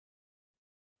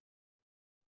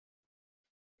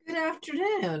Good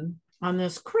afternoon on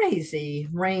this crazy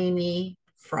rainy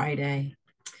Friday.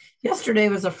 Yesterday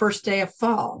was the first day of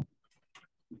fall.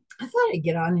 I thought I'd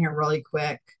get on here really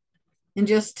quick and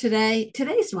just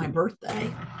today's my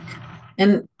birthday.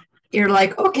 And you're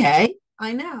like, okay,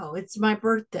 I know it's my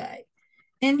birthday.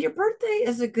 And your birthday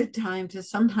is a good time to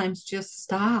sometimes just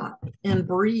stop and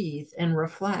breathe and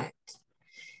reflect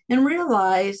and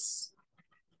realize,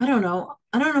 I don't know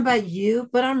about you,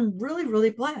 but I'm really,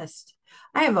 really blessed.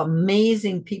 I have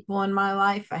amazing people in my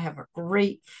life. I have a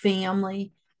great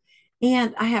family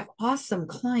and I have awesome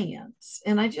clients.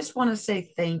 And I just want to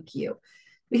say thank you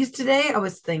because today I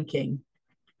was thinking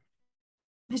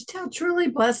just how truly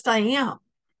blessed I am.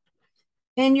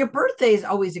 And your birthday is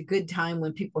always a good time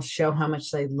when people show how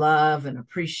much they love and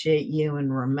appreciate you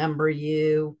and remember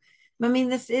you. I mean,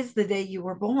 this is the day you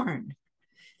were born.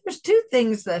 There's two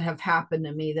things that have happened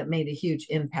to me that made a huge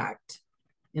impact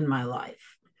in my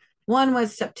life. One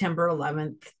was September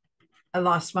 11th. I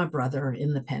lost my brother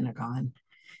in the Pentagon.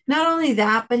 Not only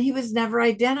that, but he was never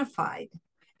identified.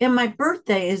 And my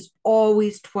birthday is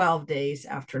always 12 days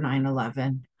after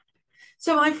 9/11.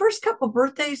 So my first couple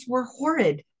birthdays were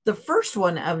horrid. The first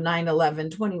one of 9/11,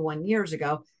 21 years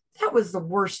ago, that was the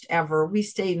worst ever. We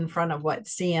stayed in front of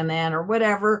CNN or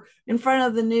whatever, in front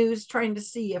of the news, trying to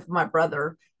see if my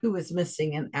brother, who was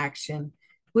missing in action,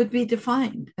 would be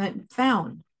defined and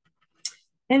found.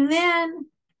 And then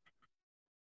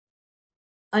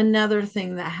another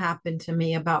thing that happened to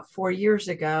me about 4 years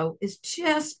ago is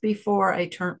just before I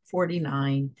turned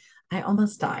 49, I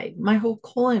almost died. My whole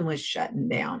colon was shutting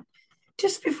down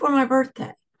just before my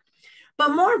birthday. But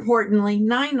more importantly,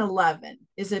 9/11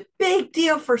 is a big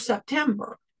deal for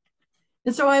September.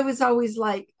 And so I was always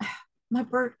like, my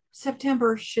birth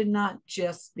September should not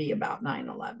just be about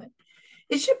 9/11.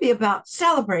 It should be about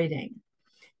celebrating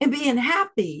and being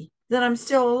happy that I'm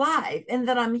still alive and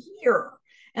that I'm here.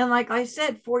 And like I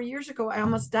said, 4 years ago, I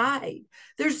almost died.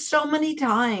 There's so many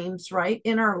times, right,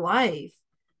 in our life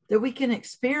that we can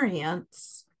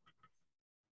experience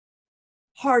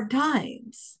hard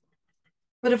times.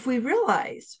 But if we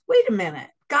realize, wait a minute,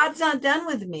 God's not done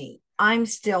with me, I'm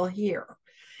still here.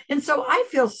 And so I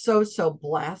feel so, so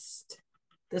blessed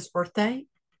this birthday.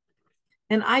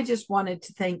 And I just wanted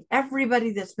to thank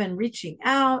everybody that's been reaching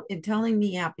out and telling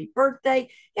me happy birthday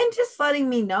and just letting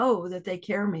me know that they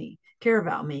care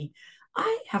about me.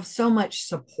 I have so much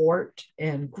support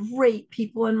and great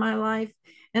people in my life,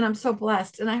 and I'm so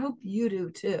blessed. And I hope you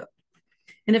do too.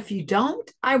 And if you don't,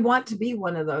 I want to be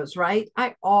one of those, right?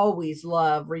 I always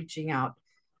love reaching out,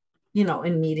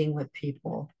 and meeting with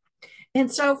people.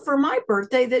 And so for my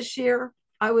birthday this year,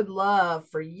 I would love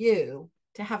for you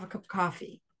to have a cup of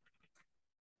coffee.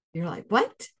 You're like,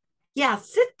 what? Yeah,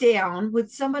 sit down with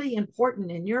somebody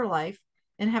important in your life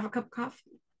and have a cup of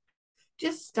coffee.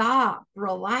 Just stop,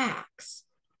 relax,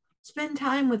 spend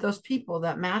time with those people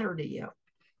that matter to you.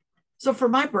 So for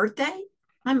my birthday,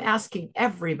 I'm asking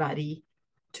everybody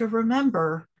to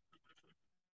remember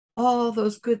all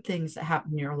those good things that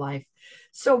happen in your life.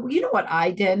 So, you know what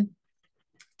I did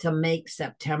to make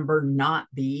September not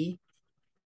be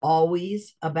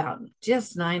always about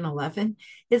just 9/11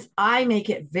 is I make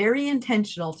it very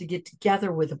intentional to get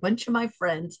together with a bunch of my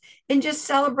friends and just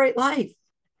celebrate life.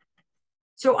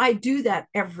 So I do that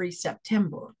every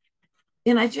September.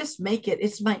 And I just make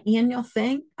it's my annual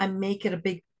thing. I make it a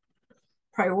big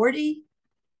priority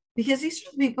because these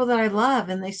are the people that I love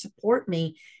and they support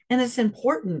me and it's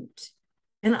important.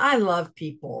 And I love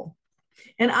people.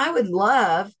 And I would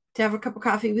love to have a cup of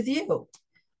coffee with you.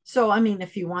 So, I mean,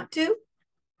 if you want to,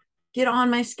 get on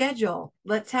my schedule.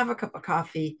 Let's have a cup of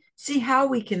coffee, see how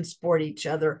we can support each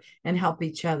other and help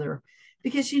each other.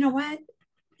 Because you know what?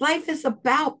 Life is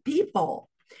about people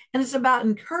and it's about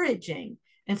encouraging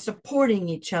and supporting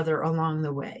each other along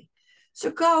the way.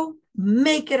 So go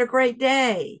make it a great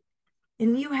day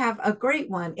and you have a great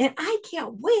one. And I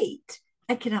can't wait.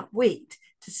 I cannot wait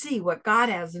to see what God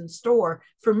has in store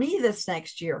for me this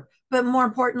next year. But more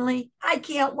importantly, I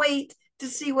can't wait to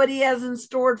see what He has in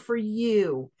store for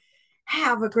you.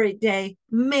 Have a great day.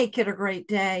 Make it a great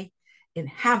day and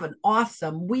have an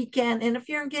awesome weekend. And if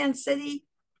you're in Kansas City,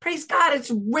 praise God,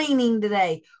 it's raining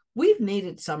today. We've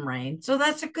needed some rain, so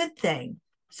that's a good thing.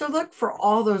 So look for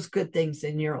all those good things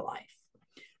in your life.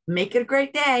 Make it a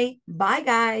great day. Bye,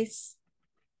 guys.